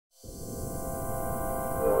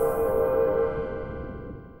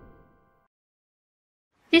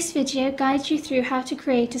This video guides you through how to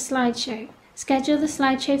create a slideshow, schedule the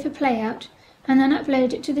slideshow for playout, and then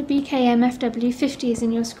upload it to the BKM-FW50s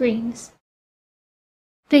in your screens.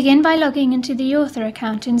 Begin by logging into the author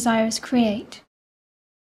account in Ziris Create.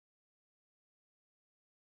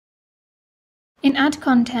 In Add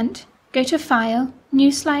Content, go to File, New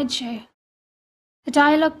Slideshow. The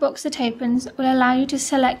dialog box that opens will allow you to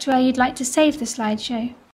select where you'd like to save the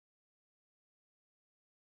slideshow.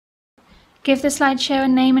 Give the slideshow a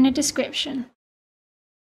name and a description.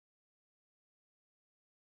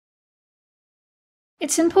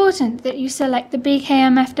 It's important that you select the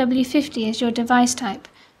BKM-FW50 as your device type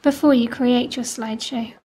before you create your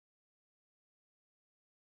slideshow.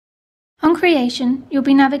 On creation, you'll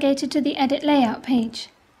be navigated to the Edit Layout page.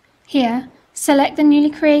 Here, select the newly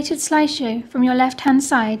created slideshow from your left-hand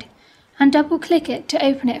side and double-click it to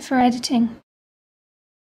open it for editing.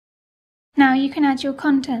 Now you can add your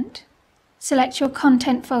content. Select your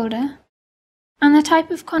content folder and the type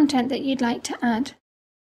of content that you'd like to add.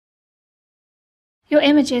 Your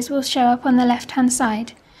images will show up on the left-hand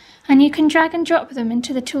side, and you can drag and drop them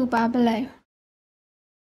into the toolbar below.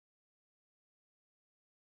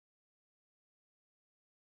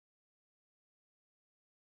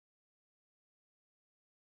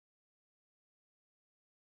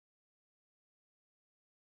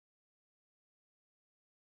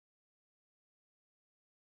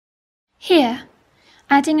 Here,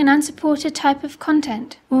 adding an unsupported type of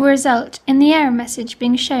content will result in the error message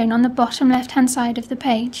being shown on the bottom left-hand side of the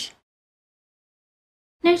page.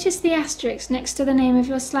 Notice the asterisk next to the name of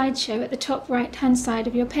your slideshow at the top right-hand side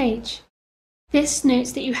of your page. This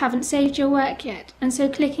notes that you haven't saved your work yet, and so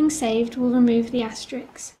clicking Saved will remove the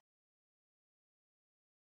asterisk.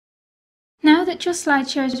 Now that your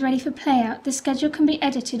slideshow is ready for playout, the schedule can be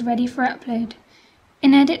edited ready for upload.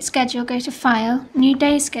 In Edit Schedule, go to File, New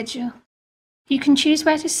Day Schedule. You can choose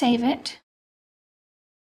where to save it,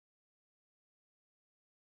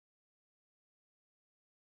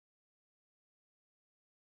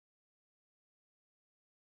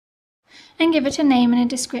 and give it a name and a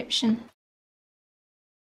description.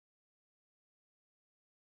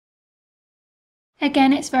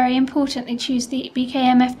 Again, it's very important that you choose the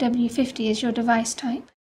BKM-FW50 as your device type.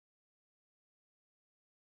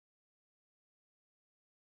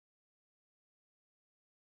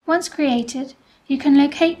 Once created, you can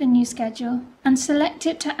locate the new schedule and select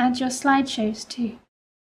it to add your slideshows to.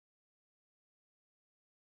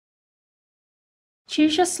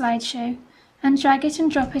 Choose your slideshow and drag it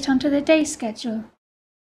and drop it onto the day schedule.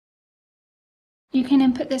 You can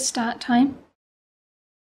input the start time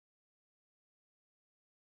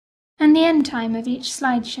and the end time of each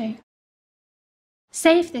slideshow.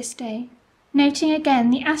 Save this day, noting again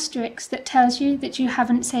the asterisk that tells you that you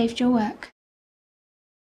haven't saved your work.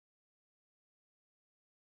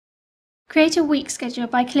 Create a week schedule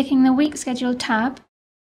by clicking the Week Schedule tab,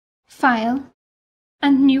 File,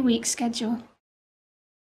 and New Week Schedule.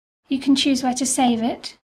 You can choose where to save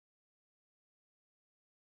it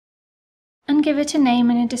and give it a name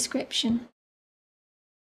and a description.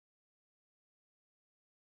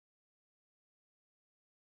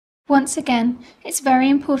 Once again, it's very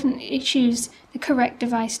important that you choose the correct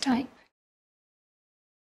device type.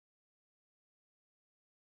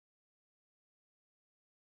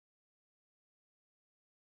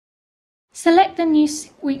 Select the new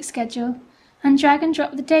week schedule and drag and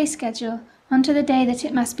drop the day schedule onto the day that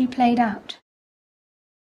it must be played out.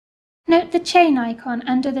 Note the chain icon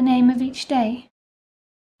under the name of each day.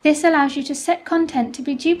 This allows you to set content to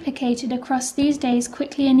be duplicated across these days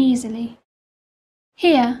quickly and easily.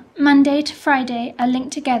 Here, Monday to Friday are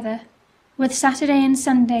linked together, with Saturday and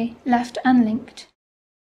Sunday left unlinked.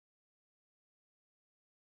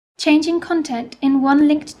 Changing content in one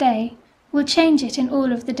linked day will change it in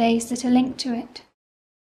all of the days that are linked to it.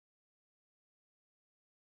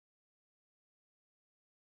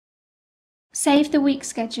 Save the week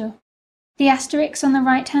schedule. The asterisk on the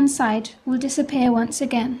right-hand side will disappear once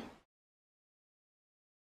again.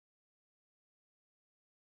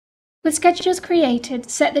 With schedules created,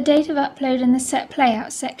 set the date of upload in the Set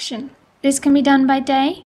Playout section. This can be done by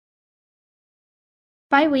day,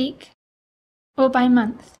 by week, or by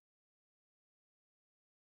month.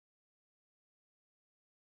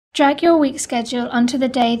 Drag your week schedule onto the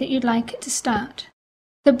day that you'd like it to start.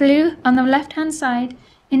 The blue on the left-hand side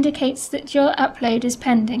indicates that your upload is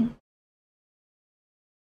pending.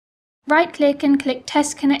 Right-click and click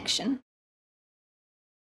Test Connection.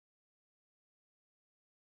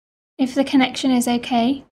 If the connection is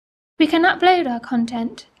OK, we can upload our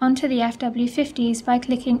content onto the FW50s by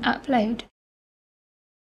clicking Upload.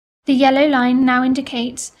 The yellow line now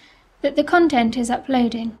indicates that the content is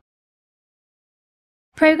uploading.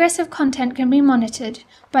 Progress of content can be monitored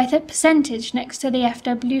by the percentage next to the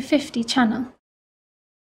FW50 channel.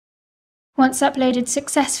 Once uploaded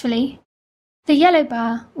successfully, the yellow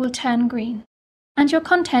bar will turn green, and your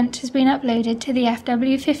content has been uploaded to the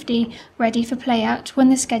FW50 ready for playout when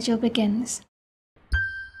the schedule begins.